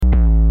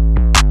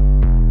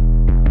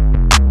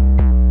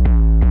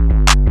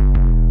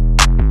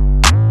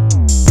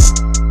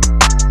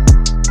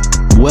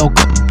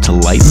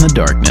light in the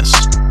darkness.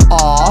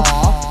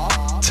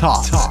 Off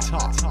Topic.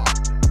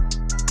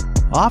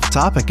 Off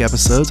Topic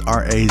episodes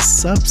are a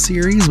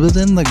sub-series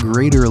within the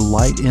Greater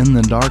Light in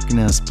the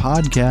Darkness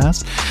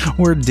podcast,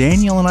 where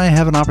Daniel and I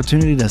have an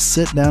opportunity to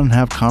sit down and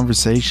have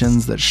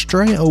conversations that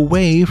stray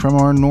away from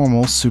our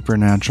normal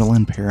supernatural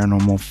and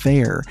paranormal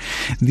fare.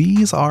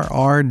 These are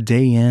our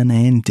day in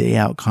and day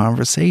out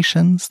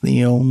conversations.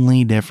 The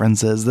only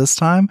difference is this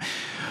time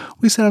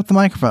we set up the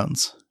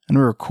microphones and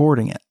we're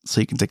recording it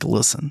so you can take a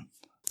listen.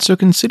 So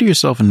consider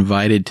yourself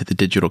invited to the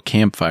digital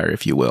campfire,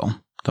 if you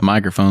will. The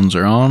microphones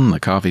are on, the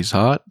coffee's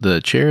hot, the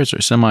chairs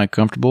are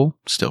semi-comfortable.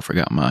 Still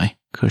forgot my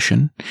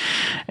cushion.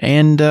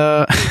 And,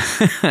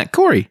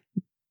 Corey,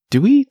 do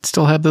we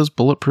still have those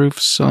bulletproof,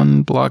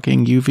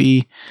 sun-blocking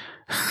UV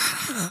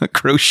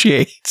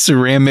crochet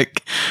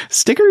ceramic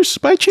stickers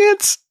by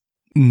chance?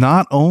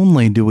 Not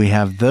only do we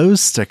have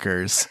those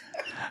stickers,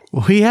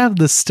 we have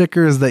the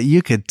stickers that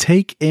you could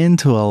take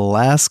into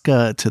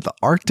Alaska to the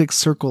Arctic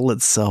Circle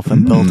itself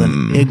and build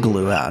an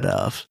igloo out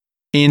of.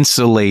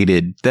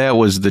 Insulated. That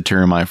was the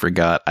term I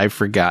forgot. I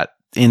forgot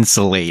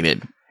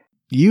insulated.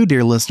 You,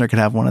 dear listener, could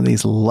have one of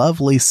these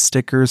lovely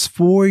stickers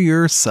for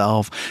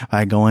yourself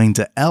by going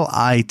to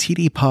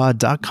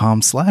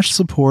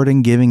littdpod.com/support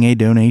and giving a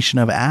donation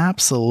of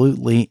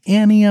absolutely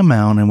any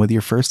amount. And with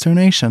your first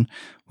donation,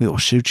 we will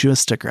shoot you a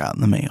sticker out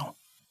in the mail.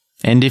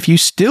 And if you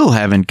still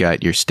haven't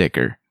got your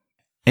sticker,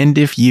 and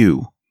if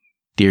you,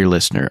 dear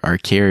listener, are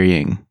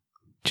carrying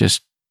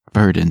just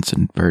burdens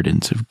and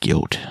burdens of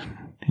guilt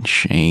and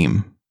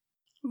shame,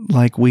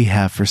 like we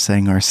have for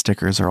saying our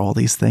stickers are all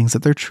these things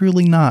that they're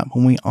truly not,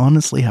 when we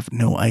honestly have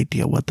no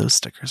idea what those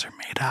stickers are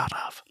made out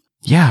of.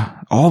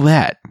 Yeah, all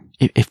that.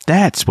 If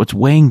that's what's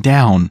weighing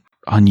down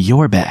on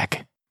your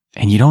back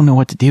and you don't know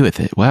what to do with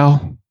it,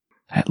 well,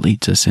 that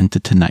leads us into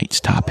tonight's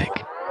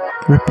topic,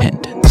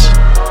 repentance.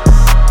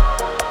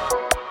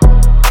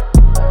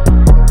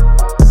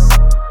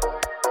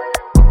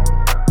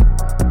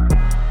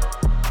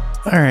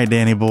 All right,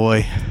 Danny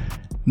boy.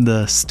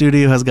 The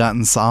studio has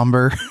gotten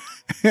somber.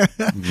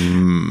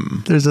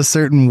 There's a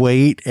certain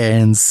weight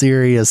and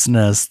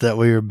seriousness that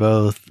we were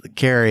both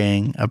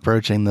carrying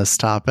approaching this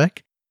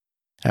topic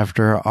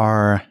after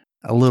our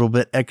a little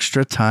bit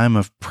extra time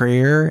of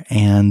prayer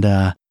and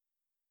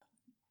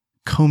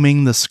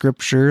combing the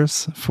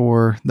scriptures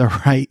for the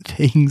right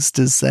things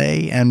to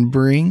say and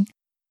bring.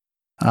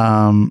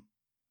 We're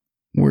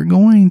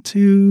going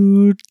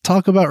to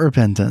talk about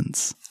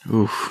repentance.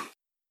 Oof.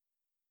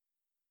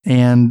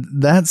 And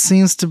that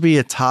seems to be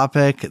a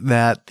topic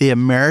that the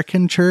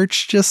American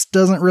church just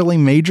doesn't really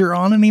major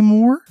on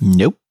anymore.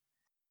 Nope.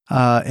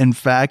 In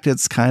fact,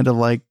 it's kind of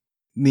like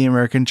the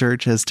American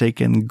church has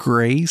taken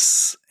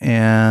grace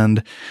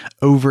and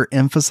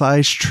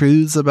overemphasized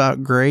truths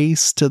about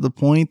grace to the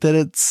point that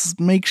it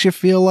makes you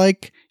feel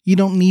like you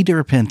don't need to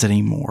repent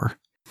anymore.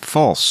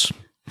 False.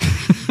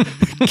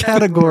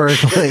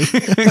 Categorically.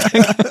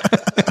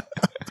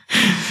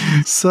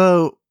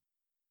 So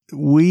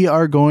we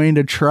are going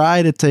to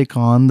try to take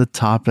on the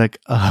topic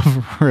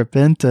of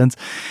repentance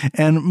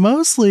and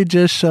mostly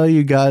just show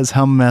you guys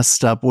how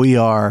messed up we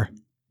are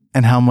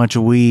and how much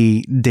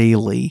we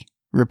daily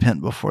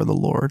repent before the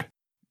Lord.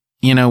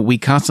 You know, we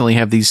constantly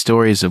have these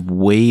stories of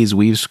ways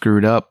we've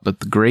screwed up,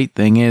 but the great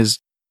thing is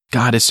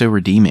God is so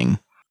redeeming.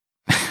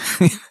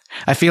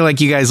 I feel like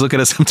you guys look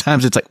at us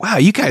sometimes, it's like, wow,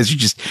 you guys are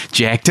just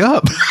jacked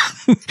up.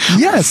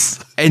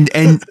 Yes.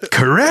 and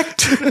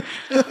correct.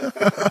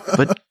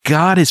 But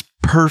God is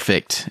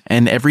perfect.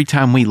 And every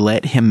time we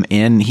let him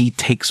in, he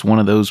takes one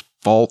of those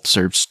faults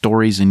or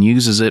stories and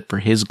uses it for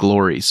his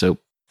glory. So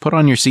put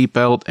on your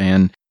seatbelt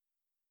and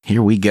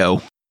here we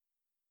go.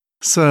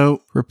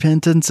 So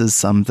repentance is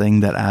something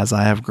that as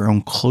I have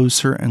grown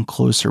closer and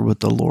closer with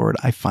the Lord,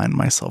 I find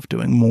myself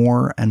doing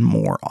more and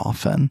more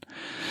often.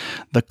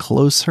 The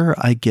closer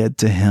I get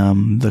to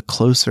him, the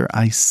closer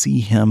I see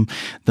him,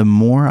 the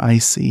more I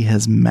see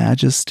his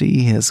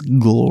majesty, his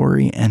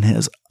glory, and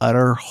his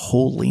utter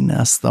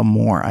holiness, the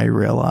more I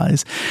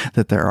realize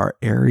that there are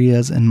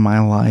areas in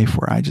my life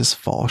where I just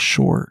fall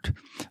short.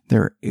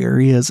 There are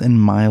areas in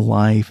my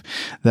life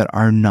that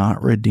are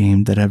not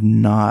redeemed, that have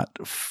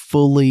not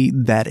fully,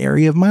 that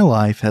area of my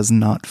life has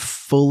not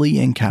fully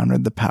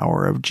encountered the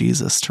power of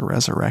Jesus to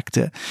resurrect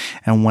it.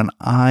 And when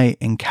I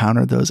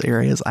encounter those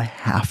areas, I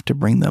have to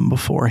bring them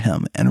before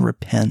him and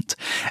repent,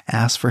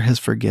 ask for his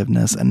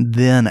forgiveness, and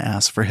then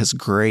ask for his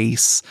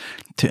grace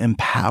to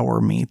empower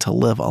me to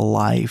live a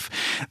life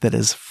that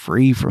is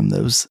free from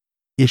those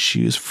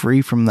issues,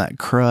 free from that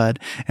crud,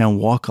 and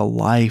walk a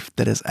life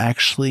that is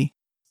actually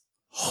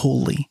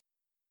holy.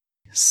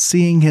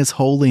 Seeing his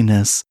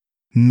holiness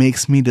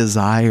makes me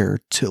desire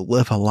to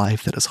live a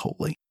life that is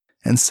holy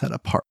and set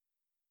apart.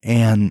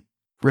 And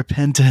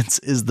repentance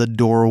is the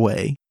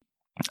doorway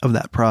of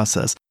that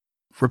process.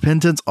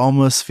 Repentance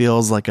almost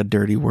feels like a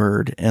dirty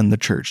word in the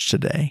church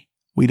today.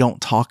 We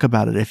don't talk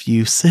about it. If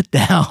you sit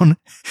down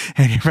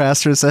and your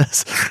pastor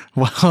says,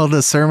 well,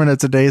 the sermon of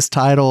today's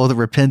title, The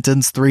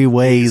Repentance 3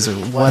 Ways or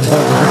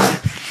whatever,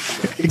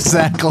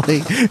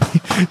 Exactly.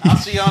 I'll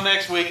see y'all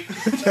next week.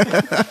 We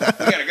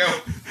gotta go.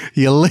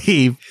 You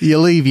leave.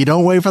 You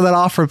don't wait for that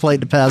offer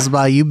plate to pass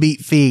by. You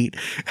beat feet.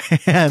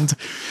 And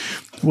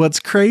what's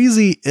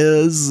crazy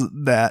is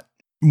that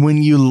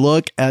when you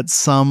look at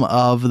some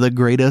of the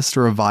greatest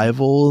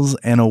revivals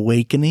and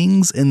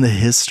awakenings in the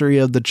history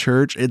of the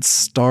church, it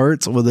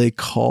starts with a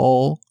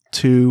call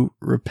to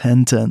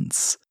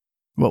repentance.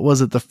 What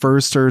was it? The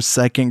first or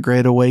second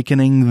Great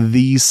Awakening,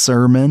 the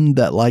sermon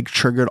that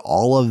triggered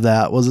all of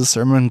that was a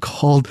sermon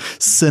called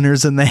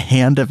Sinners in the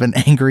Hand of an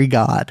Angry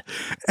God.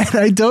 And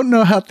I don't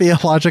know how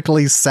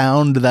theologically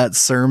sound that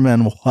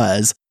sermon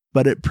was,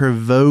 but it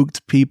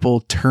provoked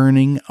people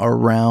turning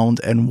around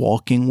and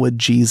walking with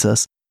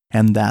Jesus.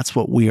 And that's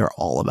what we are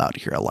all about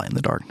here at Light in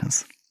the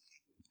Darkness.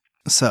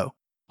 So,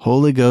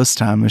 Holy Ghost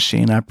time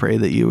machine, I pray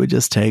that you would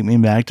just take me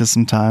back to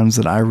some times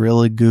that I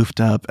really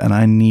goofed up and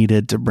I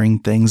needed to bring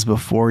things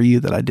before you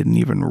that I didn't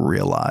even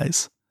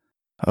realize.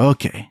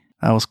 Okay,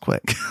 that was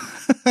quick.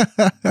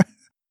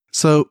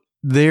 So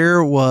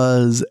there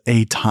was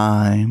a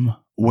time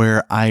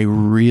where I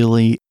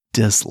really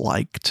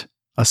disliked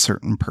a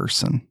certain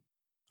person.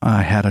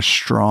 I had a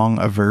strong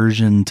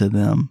aversion to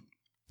them,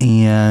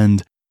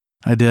 and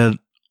I did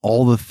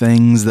all the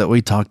things that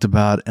we talked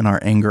about in our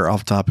anger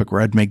off topic,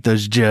 where I'd make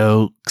those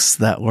jokes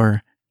that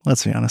were,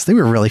 let's be honest, they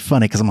were really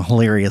funny because I'm a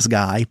hilarious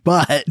guy,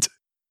 but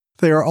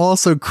they are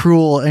also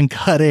cruel and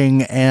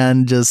cutting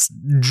and just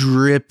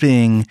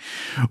dripping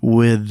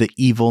with the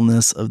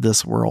evilness of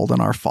this world and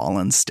our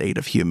fallen state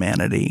of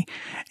humanity.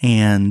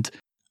 And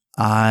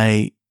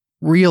I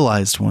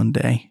realized one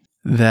day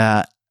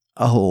that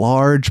a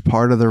large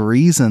part of the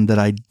reason that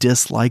I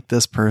disliked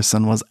this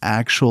person was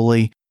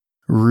actually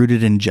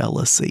rooted in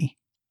jealousy.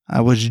 I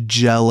was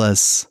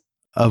jealous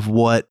of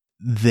what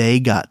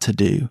they got to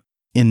do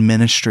in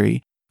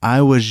ministry.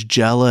 I was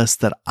jealous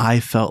that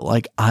I felt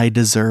like I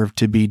deserved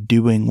to be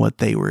doing what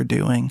they were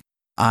doing.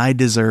 I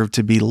deserved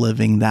to be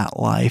living that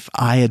life.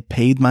 I had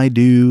paid my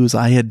dues.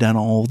 I had done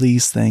all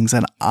these things,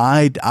 and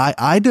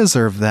I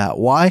deserve that.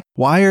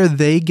 Why are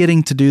they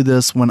getting to do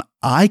this when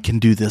I can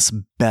do this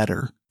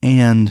better?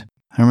 And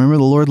I remember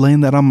the Lord laying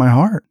that on my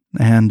heart.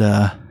 And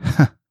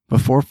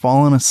before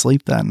falling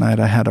asleep that night,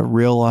 I had a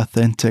real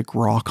authentic,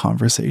 raw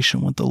conversation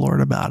with the Lord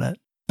about it.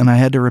 And I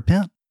had to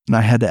repent. And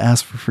I had to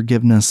ask for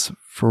forgiveness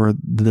for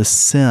the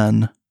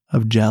sin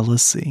of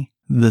jealousy,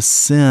 the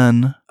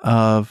sin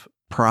of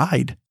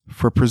pride,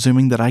 for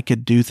presuming that I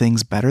could do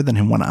things better than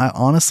him when I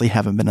honestly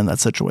haven't been in that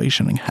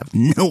situation and have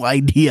no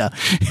idea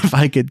if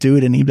I could do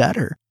it any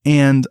better.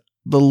 And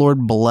the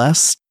Lord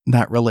blessed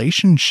that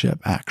relationship,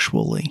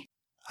 actually.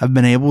 I've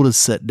been able to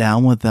sit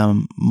down with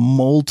them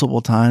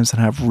multiple times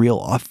and have real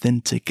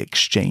authentic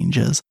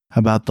exchanges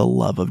about the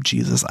love of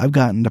Jesus. I've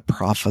gotten to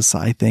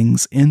prophesy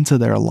things into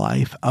their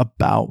life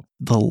about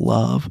the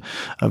love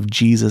of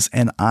Jesus.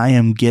 And I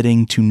am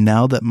getting to,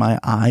 now that my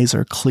eyes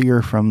are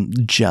clear from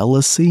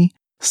jealousy,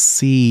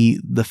 see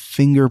the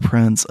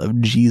fingerprints of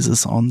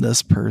Jesus on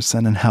this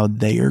person and how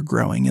they are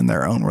growing in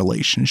their own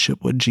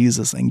relationship with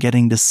Jesus, and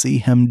getting to see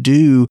him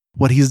do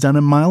what he's done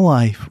in my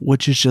life,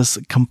 which is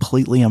just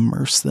completely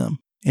immerse them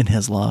in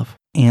his love.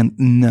 And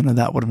none of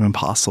that would have been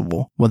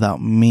possible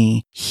without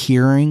me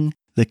hearing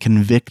the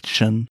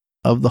conviction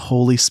of the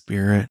Holy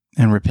Spirit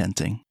and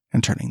repenting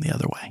and turning the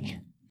other way.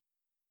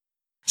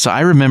 So I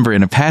remember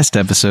in a past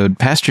episode,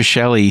 Pastor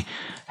Shelley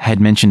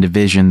had mentioned a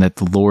vision that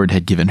the Lord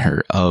had given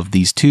her of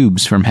these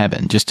tubes from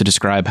heaven, just to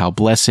describe how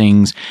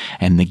blessings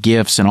and the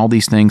gifts and all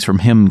these things from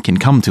him can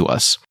come to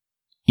us.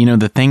 You know,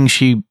 the thing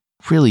she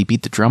really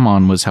beat the drum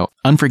on was how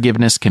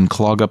unforgiveness can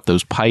clog up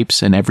those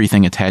pipes, and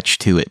everything attached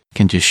to it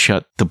can just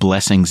shut the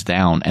blessings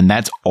down. And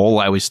that's all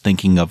I was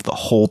thinking of the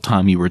whole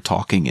time you were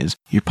talking is,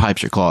 your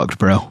pipes are clogged,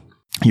 bro.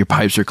 Your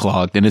pipes are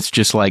clogged. And it's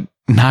just like,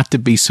 not to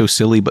be so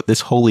silly, but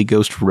this Holy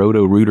Ghost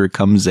roto-rooter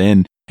comes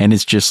in, and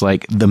it's just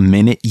like, the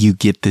minute you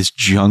get this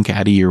junk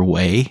out of your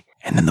way,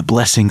 and then the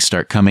blessings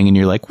start coming, and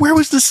you're like, where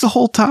was this the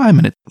whole time?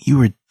 And you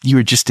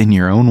were just in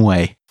your own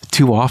way.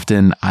 Too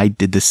often, I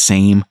did the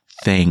same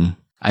thing.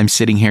 I'm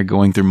sitting here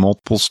going through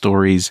multiple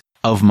stories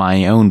of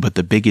my own, but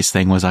the biggest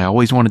thing was I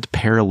always wanted to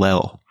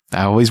parallel.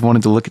 I always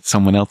wanted to look at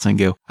someone else and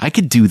go, I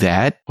could do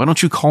that. Why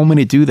don't you call me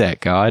to do that,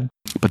 God?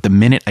 But the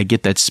minute I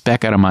get that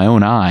speck out of my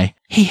own eye,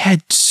 he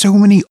had so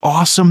many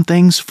awesome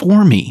things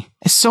for me.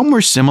 Some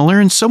were similar,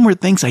 and some were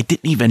things I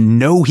didn't even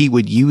know he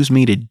would use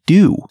me to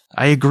do.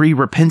 I agree,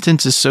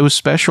 repentance is so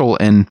special,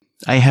 and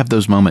I have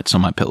those moments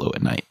on my pillow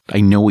at night.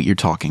 I know what you're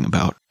talking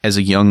about. As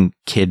a young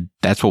kid,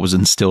 that's what was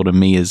instilled in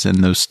me, is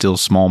in those still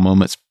small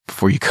moments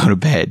before you go to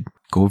bed.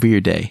 Go over your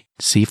day,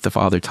 see if the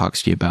Father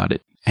talks to you about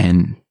it,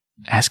 and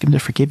ask him to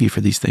forgive you for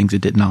these things that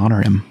didn't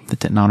honor him, that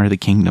didn't honor the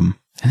kingdom,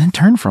 and then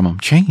turn from them,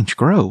 change,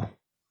 grow.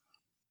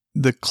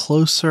 The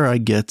closer I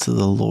get to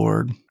the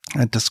Lord,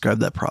 I describe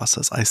that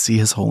process. I see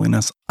his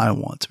holiness. I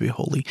want to be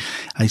holy.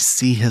 I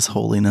see his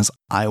holiness.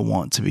 I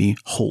want to be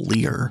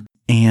holier.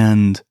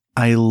 And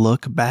I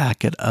look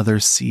back at other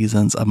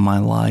seasons of my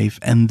life,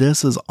 and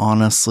this is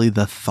honestly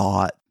the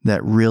thought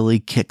that really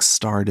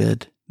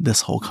kick-started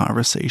this whole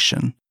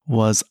conversation,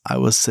 was I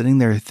was sitting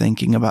there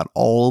thinking about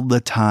all the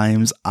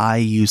times I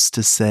used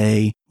to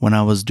say when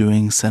I was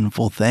doing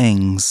sinful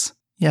things,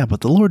 yeah,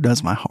 but the Lord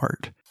knows my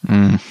heart.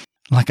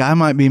 Like I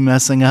might be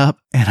messing up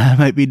and I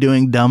might be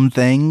doing dumb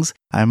things.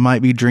 I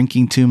might be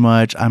drinking too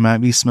much. I might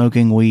be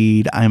smoking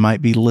weed. I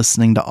might be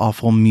listening to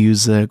awful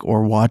music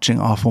or watching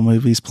awful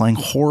movies, playing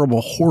horrible,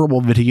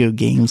 horrible video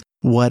games,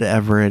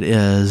 whatever it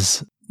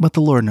is. But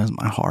the Lord knows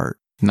my heart.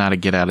 Not a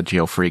get out of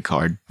jail free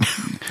card.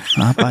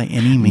 Not by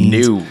any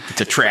means. No,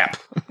 it's a trap.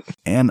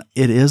 And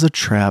it is a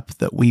trap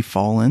that we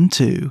fall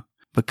into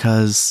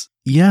because,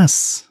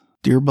 yes,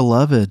 dear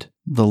beloved,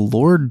 the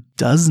Lord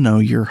does know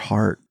your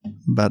heart,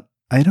 but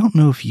I don't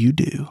know if you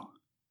do.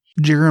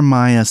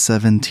 Jeremiah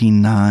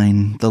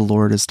 17:9, the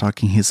Lord is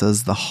talking. He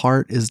says, the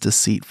heart is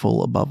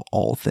deceitful above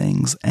all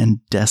things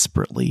and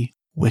desperately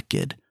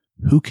wicked.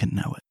 Who can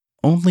know it?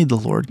 Only the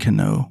Lord can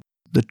know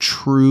the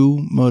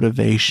true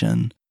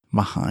motivation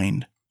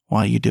behind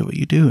why you do what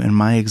you do. In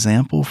my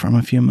example from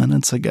a few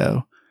minutes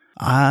ago,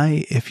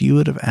 if you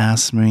would have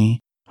asked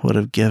me, would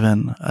have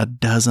given a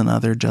dozen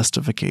other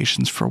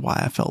justifications for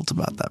why I felt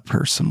about that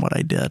person, what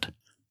I did.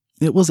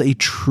 It was a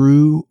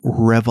true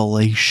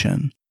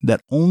revelation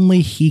that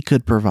only He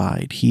could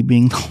provide, He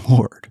being the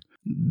Lord,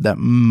 that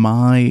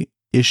my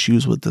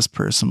issues with this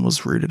person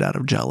was rooted out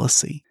of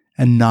jealousy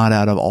and not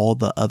out of all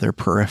the other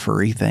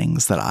periphery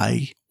things that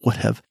I would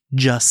have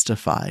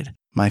justified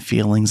my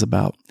feelings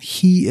about.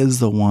 He is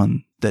the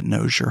one that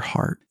knows your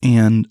heart.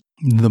 And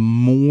the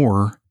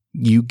more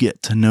you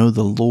get to know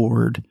the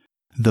Lord,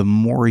 the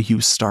more you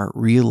start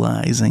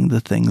realizing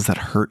the things that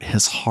hurt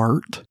His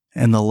heart,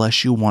 and the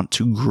less you want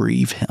to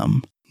grieve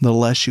Him, the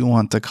less you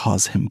want to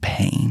cause Him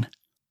pain.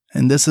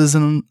 And this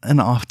isn't an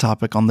off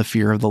topic on the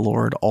fear of the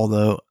Lord,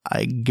 although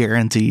I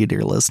guarantee you,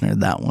 dear listener,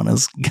 that one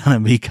is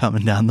going to be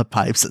coming down the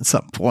pipes at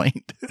some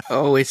point.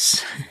 Oh,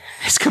 it's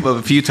come up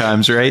a few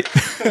times, right?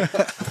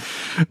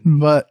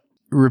 But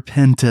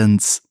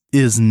repentance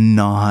is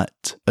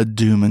not a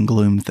doom and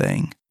gloom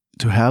thing.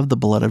 To have the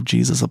blood of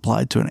Jesus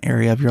applied to an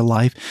area of your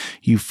life,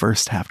 you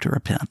first have to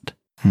repent.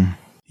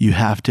 You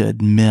have to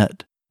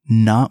admit,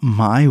 not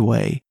my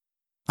way.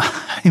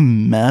 I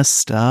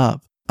messed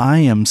up. I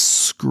am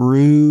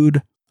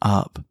screwed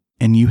up.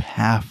 And you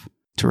have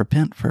to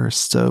repent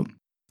first. So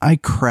I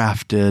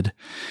crafted,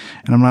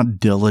 and I'm not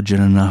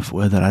diligent enough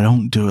with it. I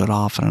don't do it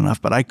often enough,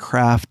 but I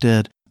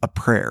crafted a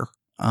prayer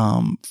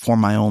for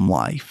my own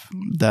life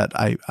that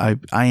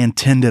I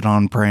intended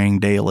on praying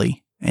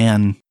daily.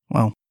 And,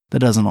 well, that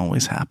doesn't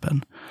always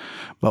happen.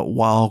 But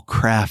while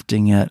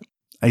crafting it,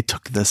 I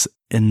took this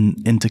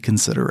into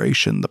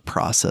consideration, the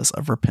process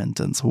of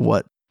repentance.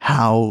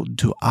 How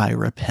do I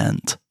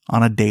repent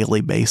on a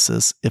daily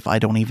basis if I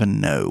don't even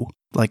know,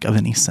 of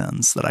any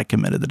sins that I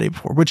committed the day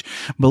before? Which,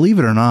 believe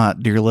it or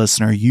not, dear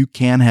listener, you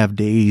can have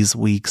days,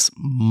 weeks,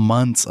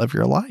 months of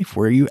your life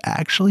where you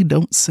actually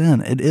don't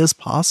sin. It is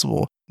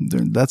possible.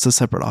 That's a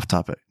separate off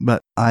topic.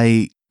 But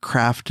I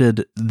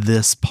crafted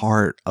this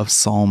part of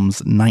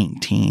Psalms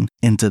 19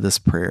 into this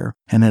prayer.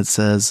 And it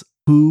says,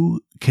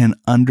 who can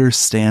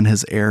understand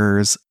his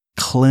errors?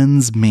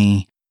 Cleanse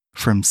me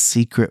from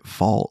secret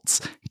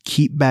faults.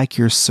 Keep back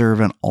your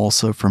servant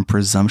also from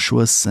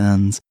presumptuous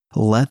sins.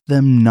 Let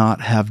them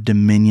not have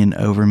dominion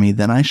over me.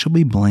 Then I shall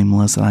be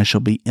blameless, and I shall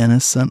be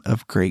innocent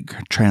of great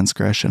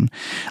transgression.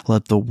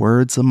 Let the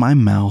words of my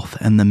mouth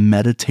and the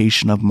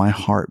meditation of my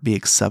heart be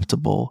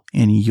acceptable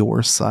in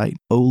your sight,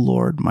 O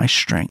Lord, my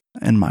strength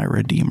and my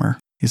Redeemer.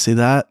 You see,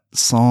 that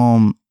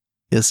psalm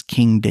is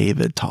King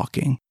David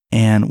talking.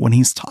 And when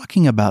he's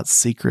talking about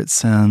secret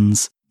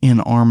sins, in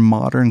our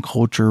modern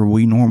culture,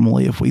 we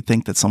normally, if we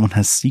think that someone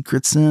has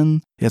secret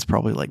sin, it's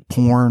probably like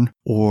porn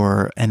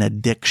or an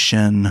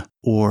addiction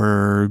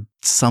or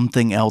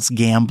something else,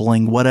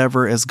 gambling,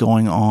 whatever is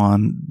going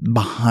on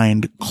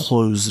behind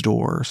closed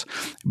doors.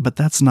 But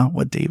that's not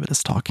what David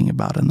is talking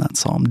about in that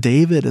psalm.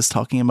 David is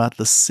talking about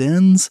the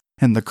sins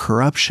and the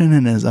corruption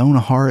in his own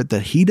heart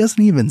that he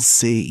doesn't even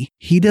see.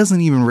 He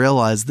doesn't even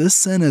realize this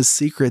sin is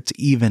secret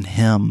to even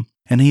him.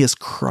 And he is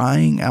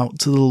crying out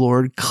to the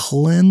Lord,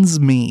 cleanse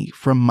me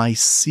from my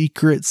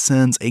secret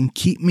sins and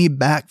keep me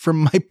back from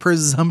my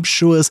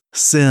presumptuous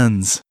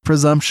sins.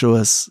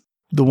 Presumptuous,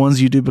 the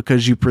ones you do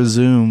because you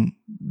presume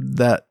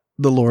that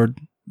the Lord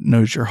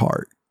knows your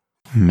heart.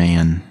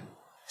 Man,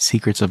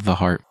 secrets of the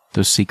heart,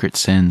 those secret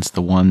sins,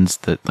 the ones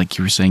that, like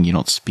you were saying, you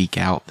don't speak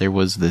out. There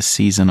was this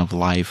season of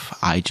life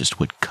I just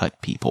would cut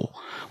people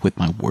with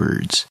my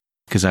words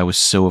because I was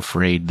so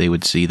afraid they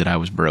would see that I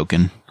was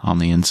broken on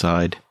the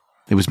inside.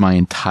 It was my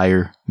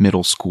entire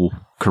middle school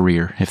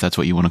career, if that's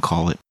what you want to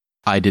call it.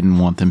 I didn't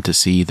want them to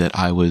see that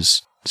I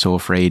was so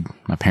afraid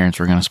my parents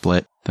were going to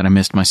split, that I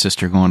missed my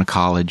sister going to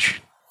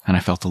college, and I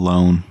felt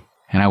alone,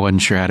 and I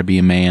wasn't sure how to be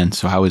a man,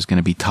 so I was going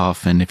to be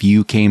tough, and if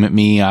you came at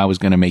me, I was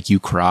going to make you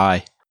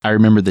cry. I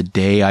remember the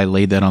day I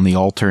laid that on the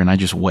altar, and I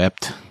just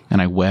wept,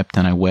 and I wept,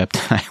 and I wept,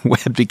 and I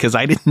wept because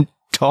I didn't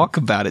talk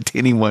about it to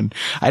anyone.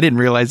 I didn't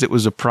realize it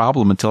was a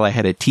problem until I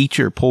had a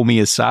teacher pull me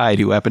aside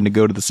who happened to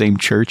go to the same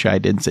church I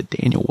did and said,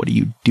 Daniel, what are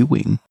you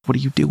doing? What are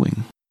you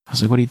doing? I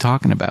was like, what are you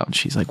talking about? And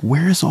she's like,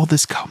 where is all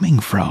this coming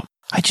from?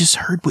 I just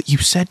heard what you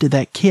said to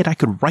that kid. I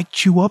could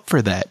write you up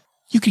for that.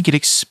 You could get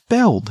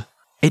expelled.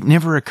 It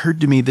never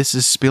occurred to me this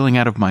is spilling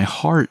out of my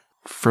heart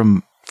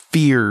from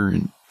fear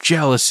and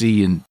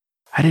jealousy, and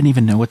I didn't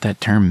even know what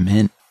that term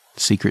meant,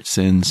 secret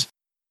sins.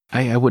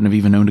 I wouldn't have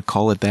even known to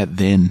call it that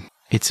then.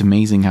 It's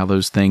amazing how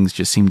those things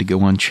just seem to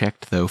go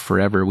unchecked, though,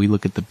 forever. We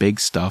look at the big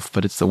stuff,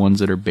 but it's the ones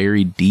that are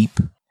buried deep.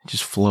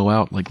 Just flow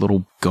out like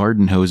little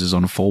garden hoses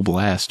on full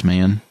blast,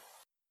 man.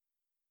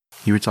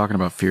 You were talking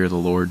about fear of the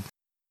Lord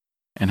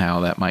and how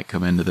that might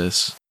come into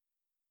this.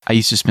 I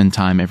used to spend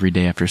time every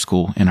day after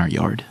school in our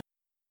yard.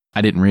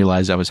 I didn't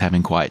realize I was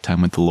having quiet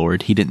time with the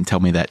Lord. He didn't tell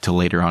me that till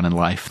later on in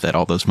life, that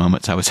all those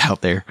moments I was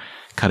out there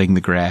cutting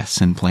the grass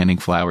and planting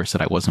flowers,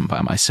 that I wasn't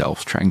by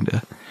myself trying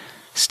to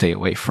stay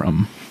away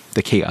from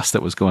the chaos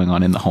that was going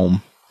on in the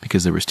home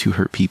because there was two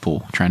hurt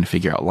people trying to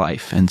figure out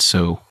life. And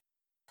so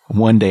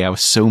one day I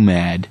was so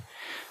mad.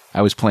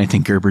 I was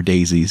planting Gerber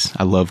daisies.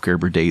 I love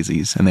Gerber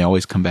daisies, and they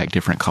always come back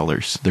different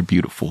colors. They're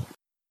beautiful.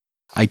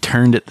 I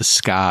turned at the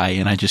sky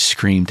and I just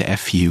screamed,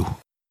 F you.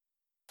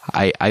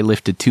 I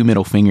lifted 2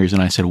 middle fingers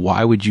and I said,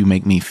 why would you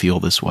make me feel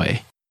this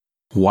way?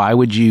 Why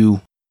would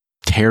you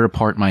tear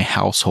apart my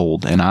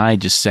household? And I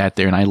just sat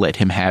there and I let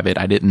him have it.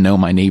 I didn't know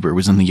my neighbor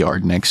was in the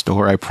yard next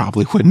door. I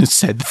probably wouldn't have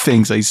said the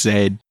things I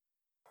said.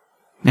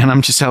 And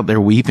I'm just out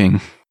there weeping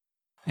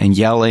and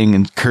yelling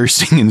and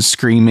cursing and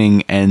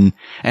screaming. And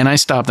I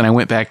stopped and I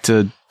went back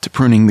to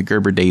pruning the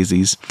Gerber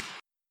daisies.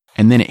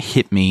 And then it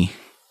hit me,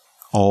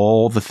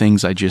 all the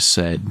things I just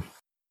said.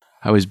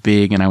 I was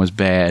big and I was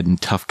bad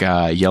and tough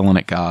guy yelling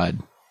at God.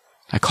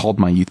 I called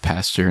my youth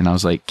pastor and I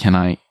was like, can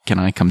I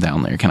come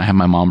down there? Can I have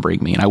my mom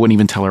bring me? And I wouldn't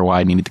even tell her why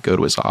I needed to go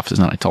to his office.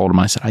 And I told him,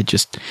 I said, I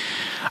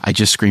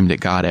just screamed at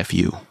God, F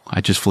you. I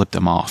just flipped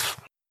him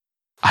off.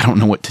 I don't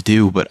know what to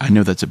do, but I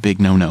know that's a big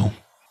no-no.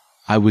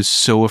 I was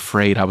so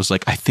afraid. I was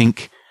like, I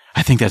think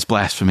that's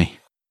blasphemy.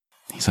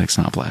 He's like, it's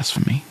not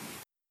blasphemy.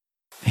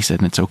 He said,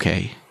 and it's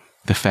okay.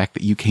 The fact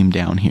that you came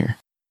down here,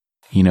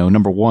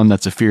 number one,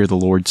 that's a fear of the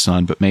Lord,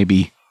 son, but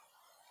maybe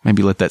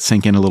let that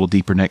sink in a little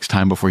deeper next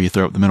time before you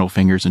throw up the middle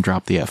fingers and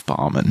drop the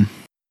F-bomb. And,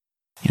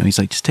 he's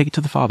like, just take it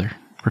to the Father.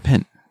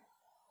 Repent.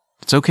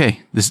 It's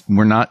okay.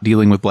 We're not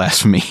dealing with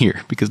blasphemy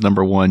here because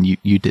number one,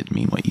 you didn't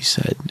mean what you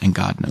said, and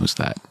God knows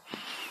that.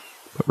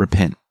 But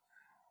repent.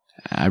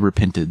 I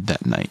repented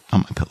that night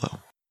on my pillow.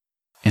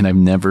 And I've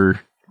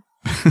never,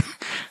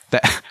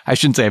 I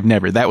shouldn't say I've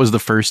never, that was the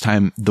first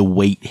time the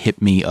weight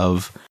hit me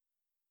of,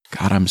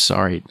 God, I'm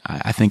sorry.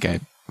 I think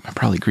I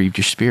probably grieved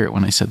your spirit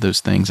when I said those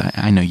things.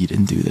 I know you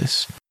didn't do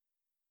this.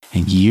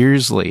 And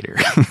years later,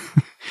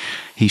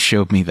 he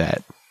showed me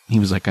that. He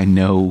was like, I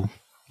know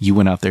you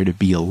went out there to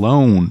be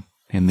alone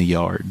in the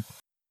yard.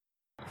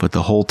 But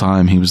the whole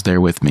time he was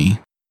there with me.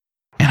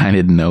 And I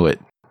didn't know it.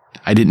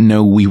 I didn't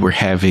know we were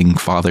having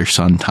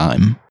father-son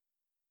time.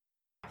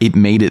 It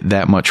made it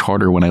that much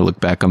harder when I look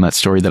back on that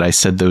story that I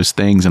said those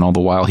things, and all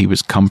the while he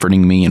was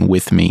comforting me and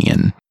with me.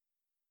 And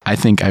I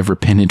think I've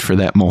repented for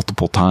that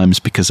multiple times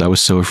because I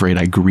was so afraid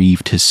I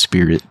grieved his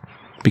spirit,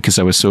 because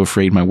I was so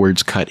afraid my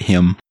words cut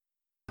him.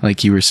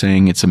 Like you were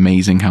saying, it's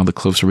amazing how the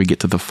closer we get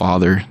to the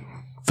Father,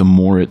 the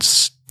more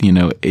it's,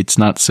 it's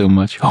not so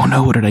much, oh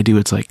no, what did I do?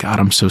 It's like, God,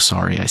 I'm so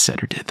sorry I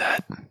said or did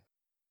that.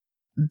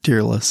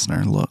 Dear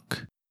listener,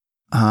 look,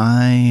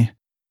 I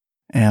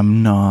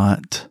am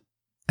not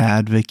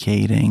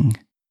advocating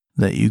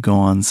that you go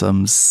on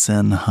some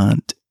sin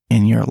hunt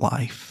in your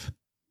life.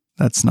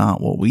 That's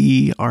not what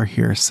we are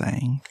here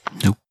saying.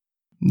 Nope.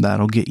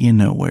 That'll get you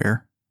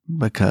nowhere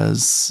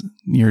because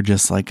you're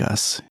just like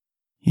us.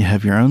 You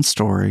have your own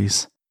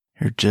stories.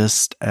 You're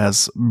just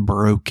as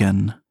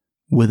broken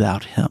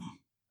without him.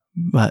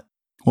 But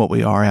what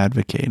we are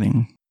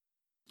advocating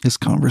is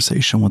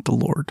conversation with the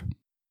Lord.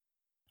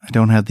 I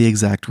don't have the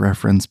exact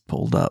reference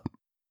pulled up,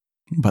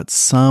 but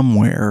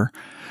somewhere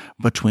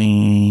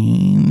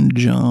between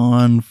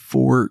John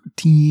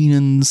 14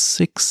 and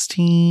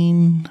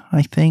 16,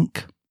 I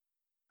think,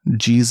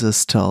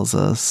 Jesus tells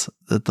us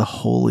that the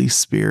Holy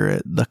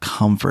Spirit, the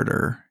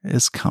Comforter,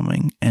 is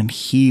coming, and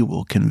he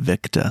will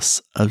convict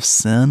us of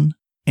sin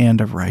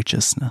and of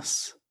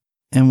righteousness.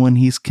 And when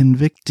he's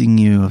convicting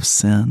you of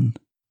sin,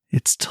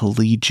 it's to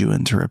lead you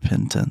into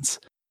repentance,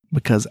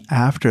 because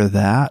after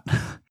that,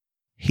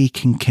 he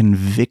can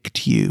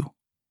convict you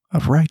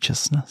of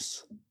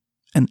righteousness.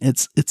 And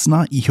it's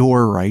not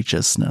your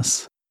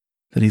righteousness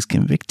that he's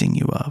convicting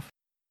you of.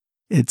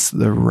 It's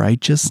the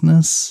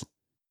righteousness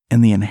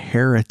and the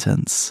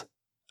inheritance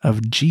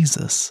of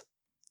Jesus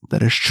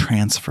that is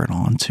transferred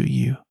onto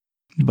you.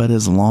 But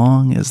as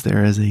long as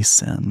there is a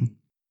sin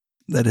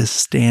that is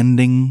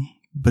standing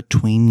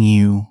between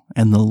you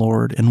and the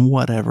Lord in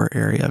whatever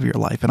area of your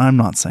life, and I'm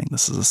not saying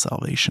this is a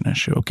salvation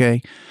issue,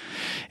 okay?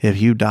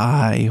 If you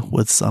die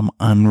with some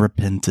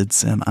unrepented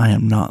sin, I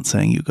am not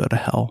saying you go to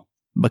hell,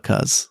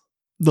 because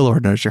the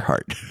Lord knows your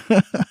heart.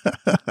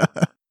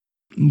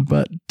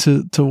 But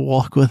to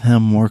walk with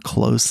him more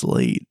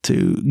closely,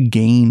 to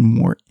gain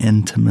more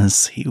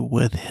intimacy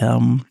with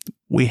him,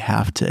 we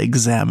have to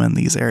examine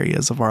these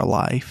areas of our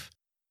life.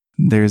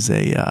 There's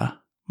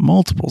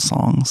multiple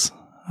songs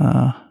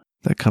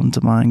that come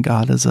to mind.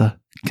 God is a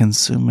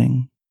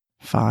consuming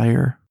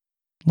fire.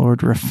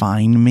 Lord,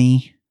 refine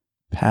me,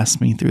 pass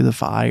me through the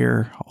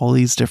fire. All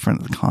these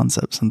different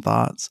concepts and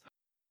thoughts.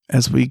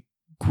 As we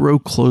grow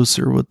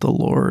closer with the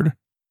Lord,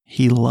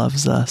 He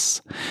loves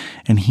us,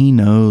 and He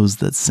knows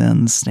that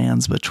sin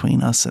stands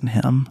between us and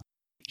Him.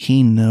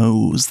 He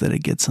knows that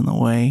it gets in the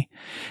way.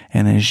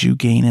 And as you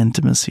gain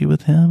intimacy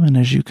with Him and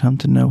as you come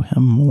to know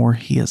Him more,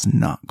 He is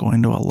not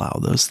going to allow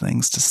those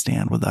things to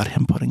stand without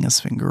Him putting His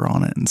finger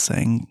on it and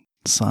saying,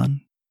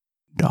 son,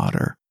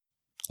 daughter,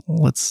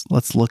 let's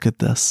look at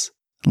this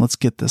and let's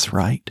get this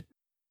right.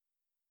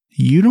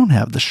 You don't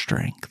have the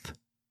strength.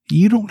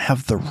 You don't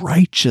have the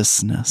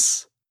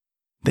righteousness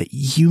that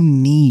you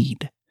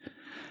need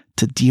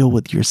to deal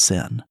with your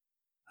sin.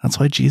 That's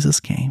why Jesus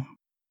came.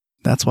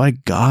 That's why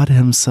God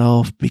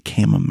Himself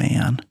became a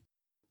man,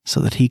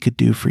 so that He could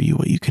do for you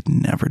what you could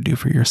never do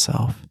for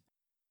yourself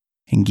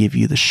and give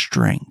you the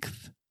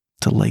strength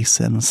to lay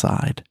sin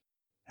aside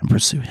and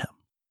pursue Him.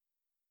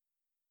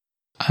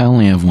 I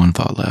only have one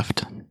thought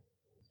left,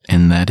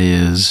 and that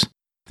is,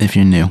 if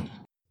you're new,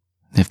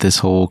 if this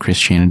whole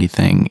Christianity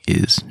thing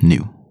is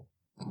new,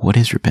 what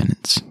is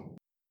repentance?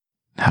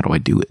 How do I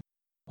do it?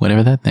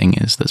 Whatever that thing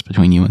is that's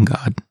between you and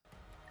God,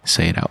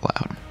 say it out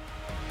loud.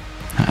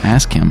 Now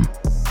ask Him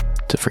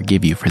to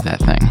forgive you for that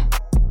thing,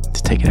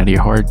 to take it out of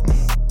your heart,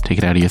 take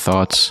it out of your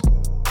thoughts,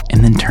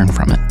 and then turn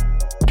from it.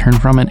 Turn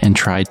from it and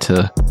try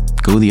to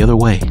go the other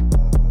way.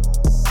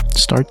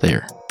 Start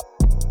there.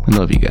 We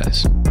love you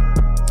guys.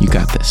 You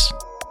got this.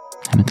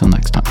 And until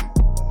next time,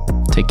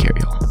 take care,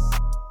 y'all.